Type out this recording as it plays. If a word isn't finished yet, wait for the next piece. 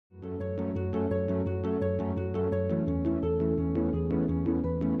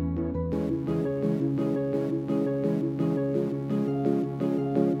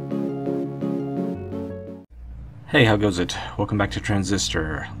Hey, how goes it? Welcome back to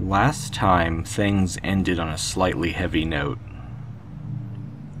Transistor. Last time, things ended on a slightly heavy note.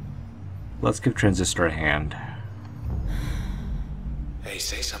 Let's give Transistor a hand. Hey,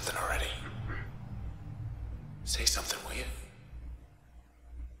 say something already. Say something, will you?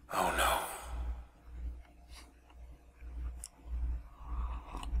 Oh no.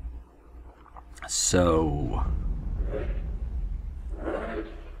 So...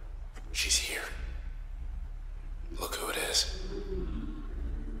 she's here. Look who it is.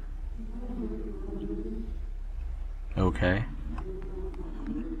 Okay.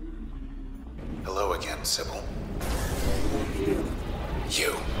 Hello again, Sybil.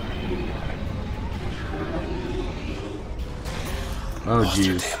 You. Oh, Lost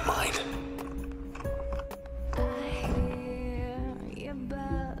your jeez. damn mind.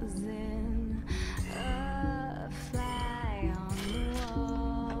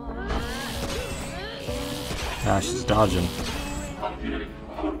 Ah, she's dodging.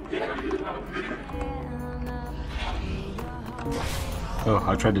 Oh,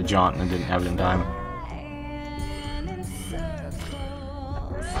 I tried to jaunt and I didn't have it in time.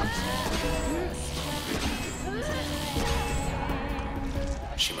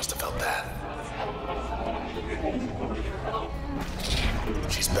 She must have felt that.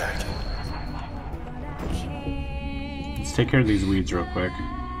 She's back. Let's take care of these weeds real quick.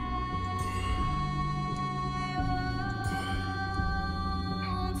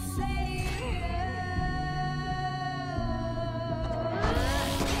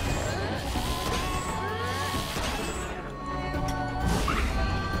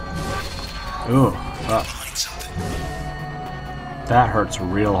 Ooh, Find something. that hurts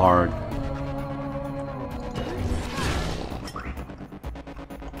real hard.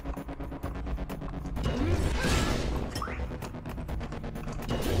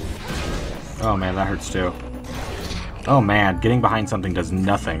 Oh man, that hurts too. Oh man, getting behind something does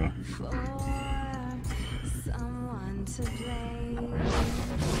nothing.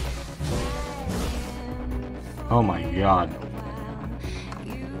 Oh my god.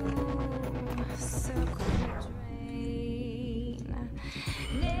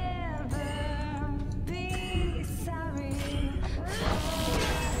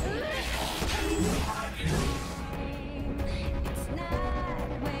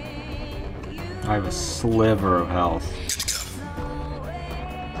 I have a sliver of health.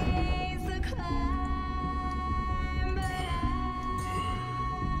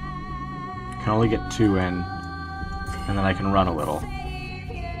 Can only get 2 in, and then I can run a little.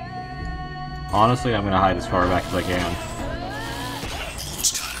 Honestly, I'm gonna hide as far back as I can.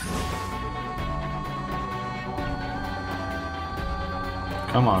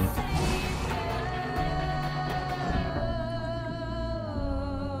 Come on.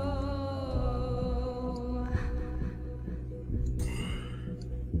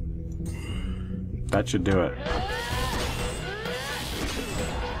 That should do it.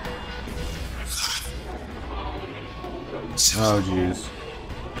 Oh jeez.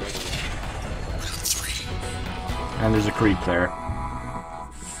 And there's a creep there.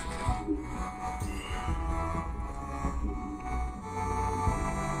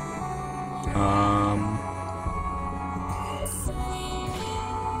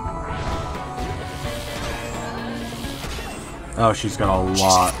 Oh, she's got a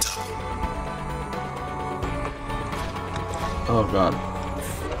lot. Oh god.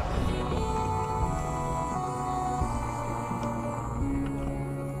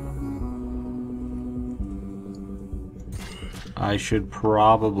 I should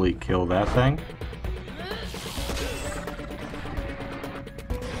probably kill that thing.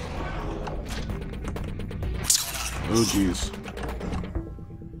 Oh jeez.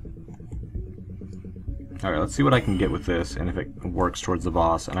 Alright, let's see what I can get with this and if it works towards the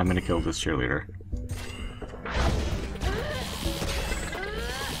boss, and I'm gonna kill this cheerleader.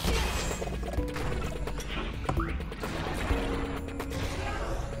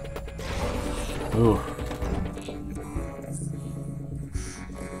 Ooh.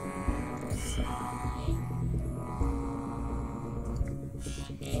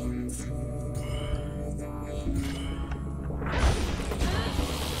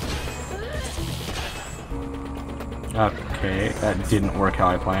 Okay, that didn't work how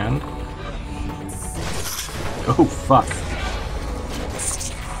I planned. Oh, fuck.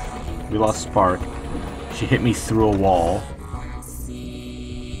 We lost Spark. She hit me through a wall.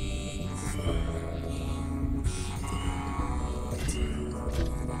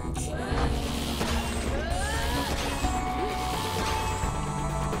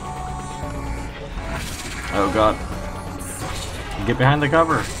 Oh god. Get behind the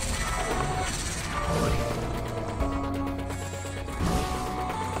cover.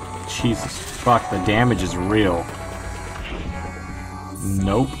 Jesus fuck, the damage is real.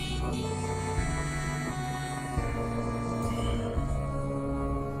 Nope.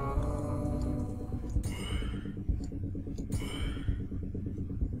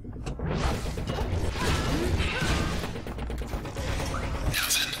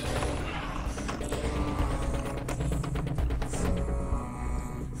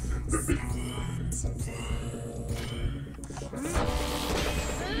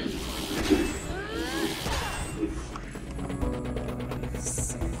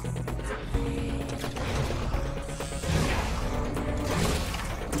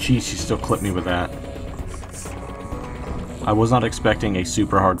 Jeez, she still clipped me with that. I was not expecting a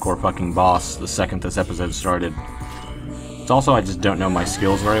super hardcore fucking boss the second this episode started. It's also I just don't know my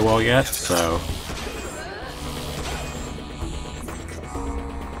skills very well yet, so...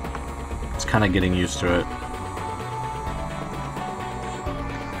 it's kind of getting used to it.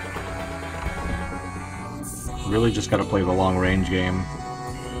 Really just gotta play the long range game.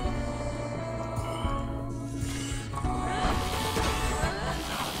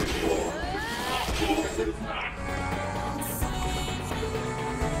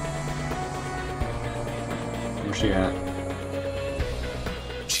 Where's she at?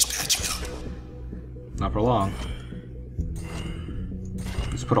 She's patching up. Not for long.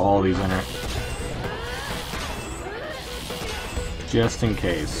 Let's put all these in her. Just in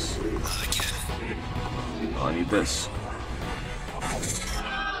case. Oh, I need this.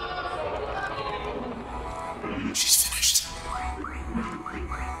 She's finished.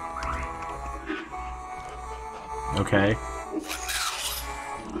 Okay.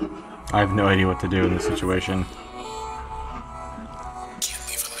 I have no idea what to do in this situation. Can't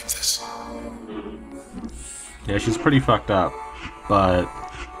leave her like this. Yeah, she's pretty fucked up. But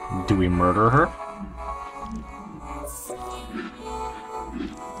do we murder her?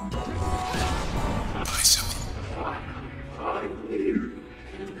 Bye, Sybil.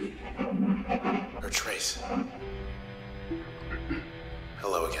 Her trace.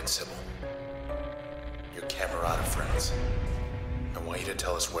 Hello again, Sybil. Your camarada friends. I want you to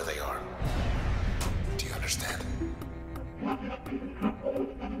tell us where they are. Do you understand?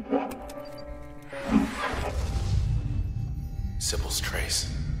 Sybil's trace.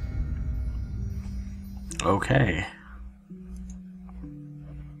 Okay.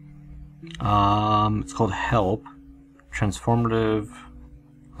 It's called Help. Transformative.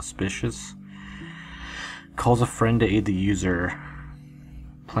 Auspicious. Calls a friend to aid the user.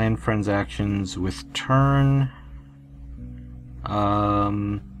 Plan friend's actions with turn.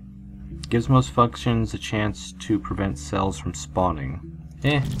 Gives most functions a chance to prevent cells from spawning.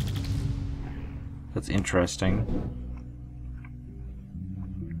 That's interesting.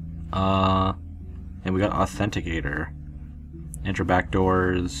 And we got Authenticator. Enter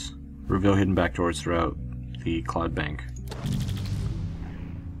backdoors. Reveal hidden backdoors throughout the cloud bank.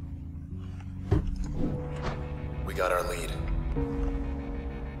 We got our lead.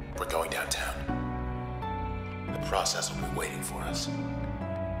 We're going downtown. The process will be waiting for us.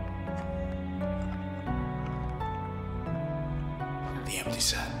 The empty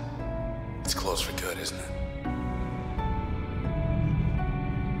set. It's closed for good, isn't it?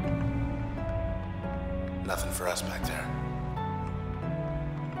 Nothing for us back there.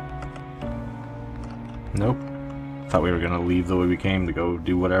 Nope. Thought we were gonna leave the way we came to go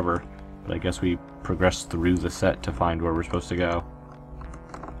do whatever. But I guess we progressed through the set to find where we're supposed to go.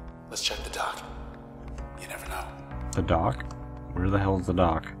 Let's check the dock. You never know. The dock? Where the hell's the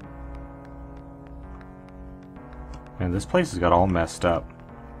dock? Man, this place has got all messed up.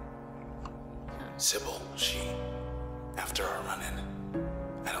 Sybil, after our run-in,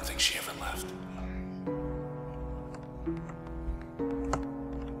 I don't think she ever left.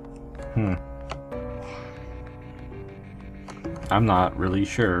 I'm not really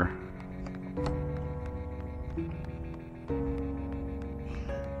sure.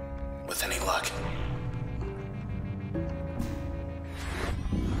 With any luck.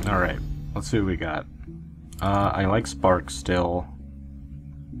 Alright, let's see what we got. I like Spark still.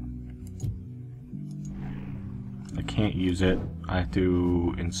 I can't use it. I have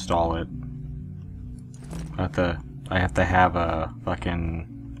to install it. I have to have a fucking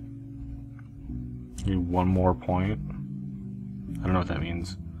one more point. I don't know what that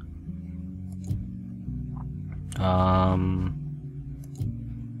means.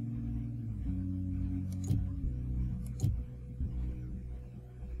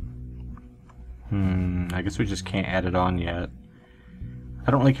 I guess we just can't add it on yet.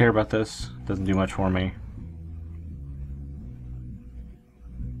 I don't really care about this. It doesn't do much for me.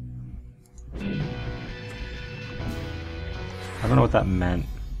 I don't know what that meant.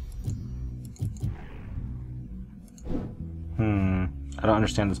 I don't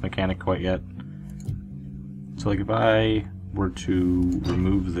understand this mechanic quite yet. So like if I were to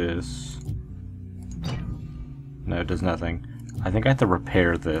remove this... No, it does nothing. I think I have to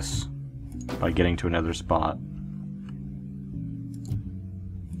repair this by getting to another spot.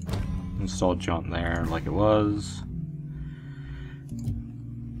 Install jaunt there like it was.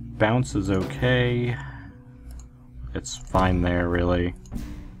 Bounce is okay. It's fine there, really.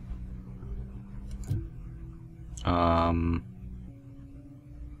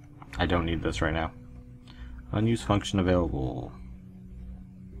 I don't need this right now. Unused function available.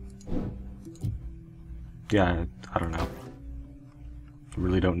 Yeah, I don't know. I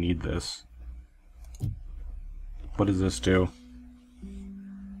really don't need this. What does this do?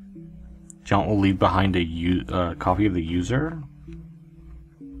 Jaunt will leave behind a copy of the user?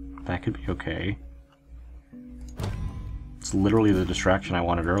 That could be okay. It's literally the distraction I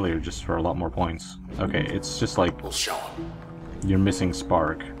wanted earlier, just for a lot more points. Okay, it's just like... We'll show him. You're missing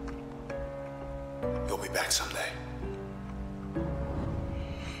spark. You'll be back someday.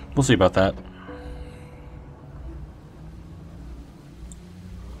 We'll see about that.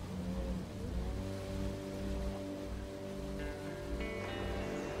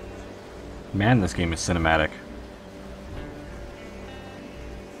 Man, this game is cinematic.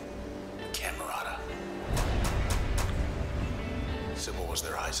 Camerata. Sybil was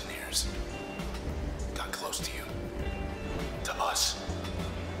their eyes and ears. Got close to you. To us.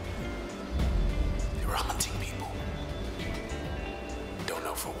 They were hunting people. Don't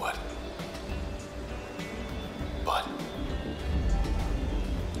know for what. But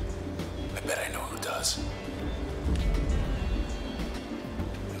I bet I know who does.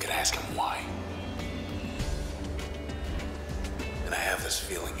 I'm gonna ask him why. And I have this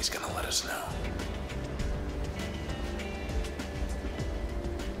feeling he's gonna let us know.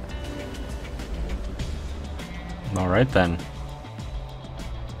 Alright then.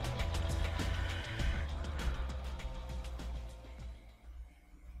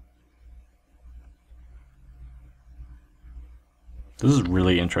 This is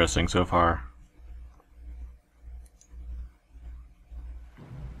really interesting so far.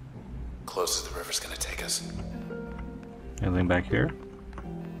 Close as the river's gonna take us. Anything back here?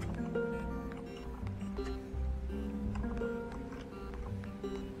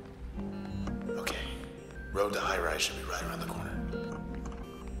 Okay. Road to high rise should be right around the corner.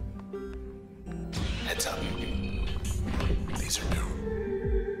 Heads up. These are new.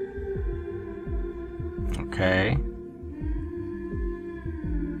 Okay.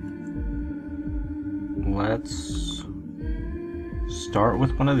 Let's start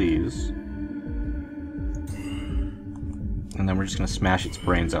with one of these. And then we're just gonna smash its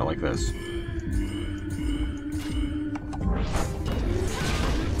brains out like this.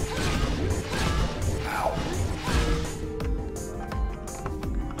 Ow.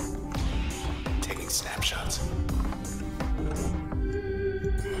 Taking snapshots.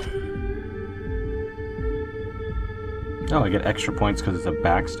 Oh, I get extra points because it's a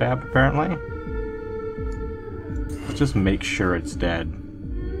backstab, apparently. Let's just make sure it's dead.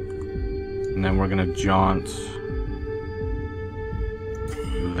 And then we're gonna jaunt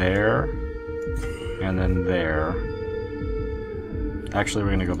there, and then there. Actually,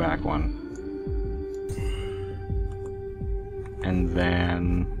 we're gonna go back one. And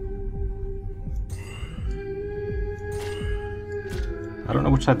then... I don't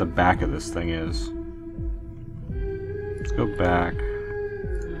know which side the back of this thing is. Let's go back.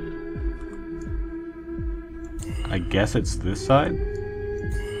 I guess it's this side?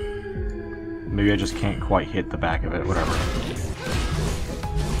 Maybe I just can't quite hit the back of it, whatever.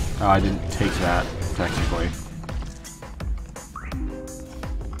 Oh, I didn't take that, technically.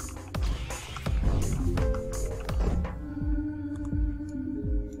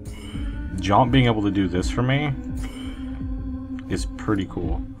 Jaunt being able to do this for me is pretty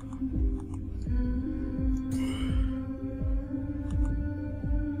cool.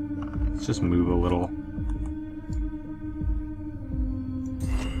 Let's just move a little.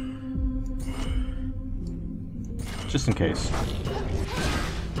 Just in case.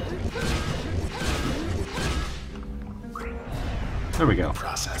 There we go.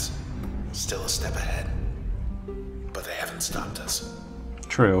 Process. Still a step ahead. But they haven't stopped us.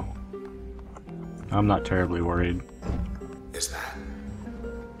 True. I'm not terribly worried. Is that?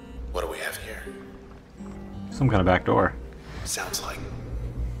 What do we have here? Some kind of back door. Sounds like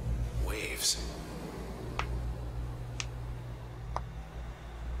waves.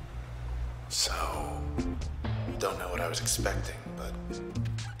 So, don't know what I was expecting, but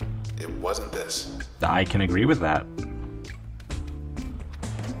it wasn't this. I can agree with that.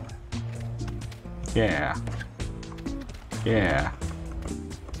 Yeah. Yeah.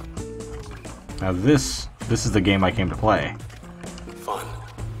 Now this is the game I came to play. Fun.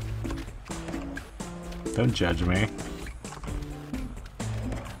 Don't judge me.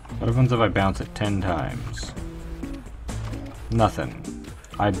 What happens if I bounce it 10 times? Nothing.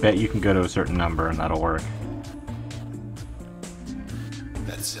 I bet you can go to a certain number and that'll work.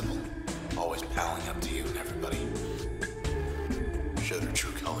 That symbol, always palling up to you and everybody. Showed her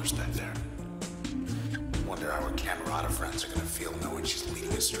true colors back there. Wonder how her Camerata friends are gonna feel knowing she's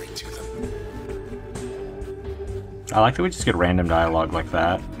leading us straight to them. I like that we just get random dialogue like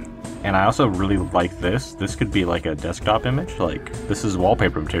that. And I also really like this. This could be like a desktop image. Like, this is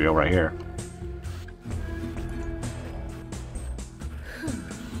wallpaper material right here.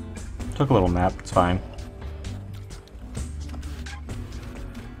 Took a little nap, it's fine.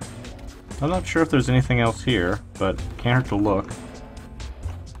 I'm not sure if there's anything else here, but can't hurt to look.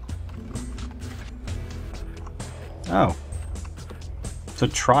 Oh. It's a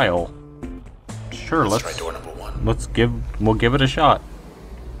trial. Sure, Let's try door number 1. We'll give it a shot.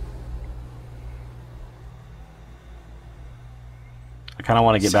 I kinda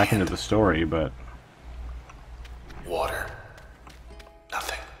wanna get back into the story, but water.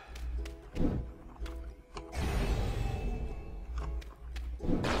 Nothing.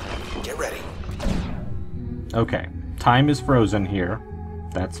 Get ready. okay. Time is frozen here.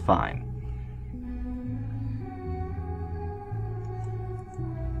 That's fine.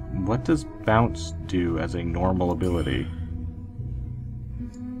 What does bounce do as a normal ability?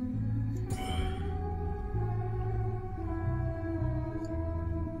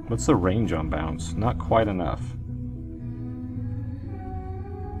 What's the range on bounce? Not quite enough.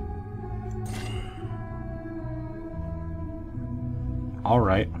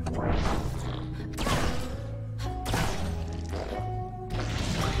 Alright.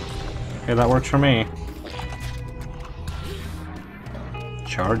 Okay, that works for me.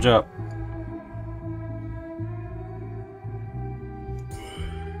 Charge up.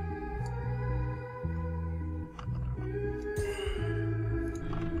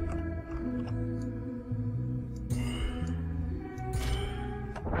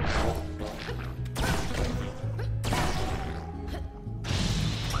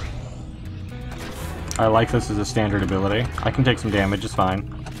 I like this as a standard ability. I can take some damage, it's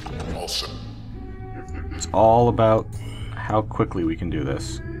fine. Awesome. It's all about how quickly we can do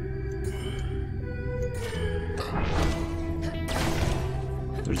this.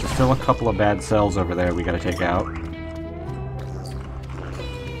 There's still a couple of bad cells over there we gotta take out.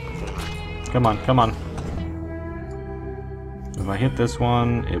 Come on, come on. If I hit this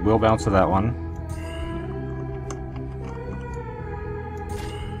one, it will bounce to that one.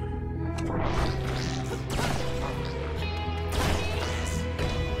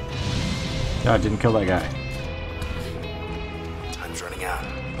 God, didn't kill that guy. Time's running out.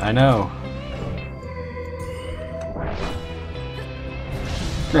 I know.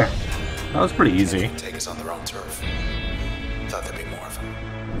 There. That was pretty easy. Take us on their own turf. Thought there'd be more of them.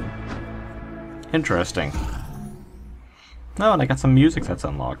 Interesting. Oh, and I got some music that's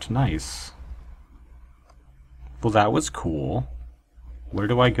unlocked. Nice. Well, that was cool. Where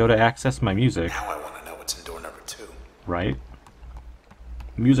do I go to access my music? Now I want to know what's in door number 2. Right?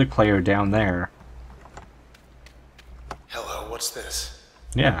 Music player down there. Hello, what's this?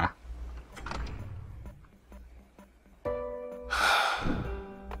 Yeah.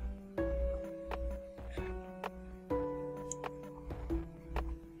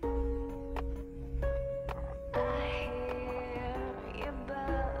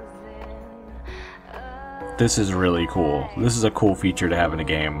 This is really cool. This is a cool feature to have in a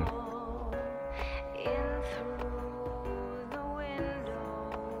game.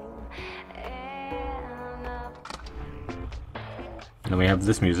 And then we have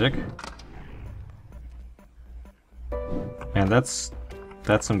this music. And that's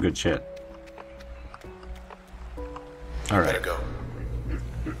some good shit. Alright. Better go.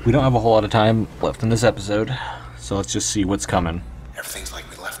 We don't have a whole lot of time left in this episode, so let's just see what's coming. Everything's like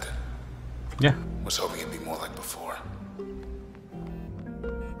we left it. Yeah. Was hoping it'd be more like before.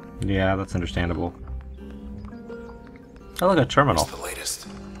 Yeah, that's understandable. Oh, look, a terminal. What's the latest?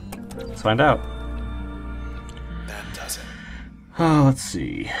 Let's find out. That does it. Oh, let's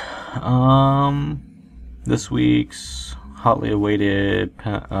see. This week's hotly awaited,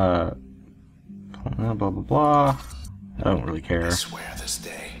 blah, blah, blah. I don't really care. I swear this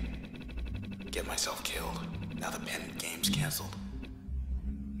day. Get myself killed. Now the pen game's canceled.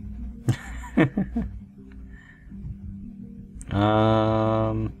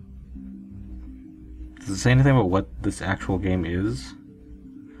 Does it say anything about what this actual game is?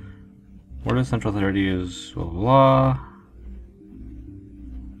 Where does Central 30 is blah blah blah.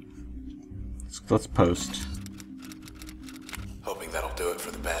 It's let's post. Hoping that'll do it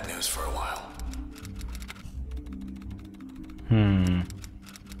for the bad news for a while.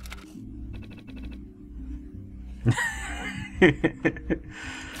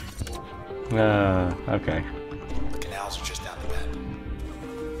 Okay. The canals are just down the bend.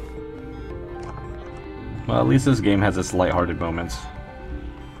 Well, at least this game has its lighthearted moments.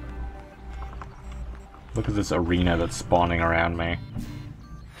 Look at this arena that's spawning around me.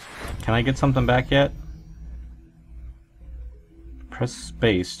 Can I get something back yet? Press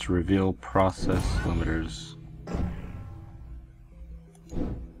space to reveal process limiters.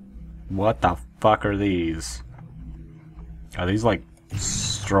 What the fuck are these? Are these like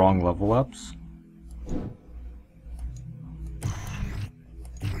strong level ups?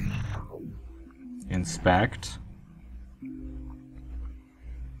 Inspect.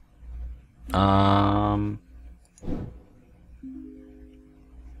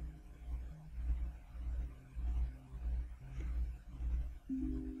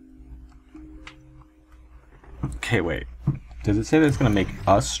 Okay, wait. Does it say that it's going to make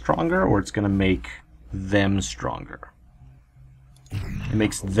us stronger, or it's going to make them stronger? It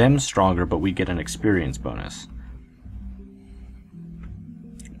makes them stronger, but we get an experience bonus.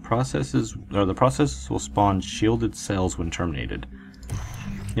 The processes will spawn shielded cells when terminated.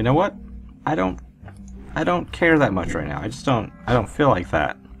 You know what? I don't care that much right now. I don't feel like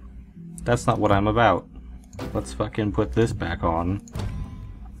that. That's not what I'm about. Let's fucking put this back on.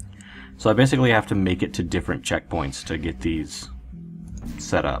 So I basically have to make it to different checkpoints to get these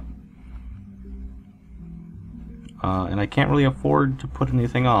set up. And I can't really afford to put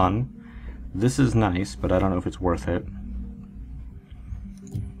anything on. This is nice, but I don't know if it's worth it.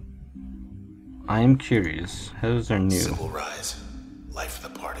 I am curious. Those are new. Sybil rise. Life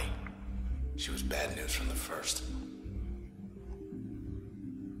of the party. She was bad news from the first.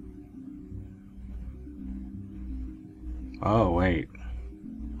 Oh, wait.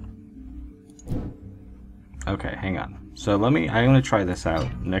 Okay, hang on. So I'm gonna try this out.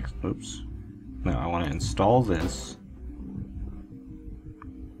 Next, oops. No, I want to install this.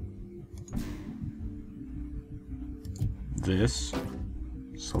 This.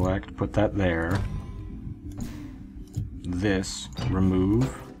 Select, put that there. This,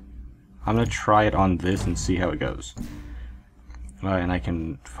 remove. I'm gonna try it on this and see how it goes. And I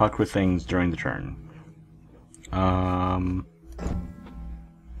can fuck with things during the turn. I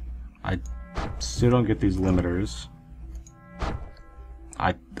still don't get these limiters.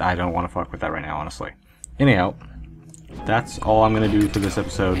 I don't want to fuck with that right now, honestly. Anyhow, that's all I'm gonna do for this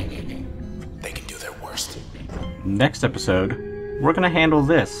episode. They can do their worst. Next episode, we're gonna handle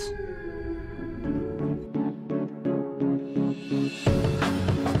this.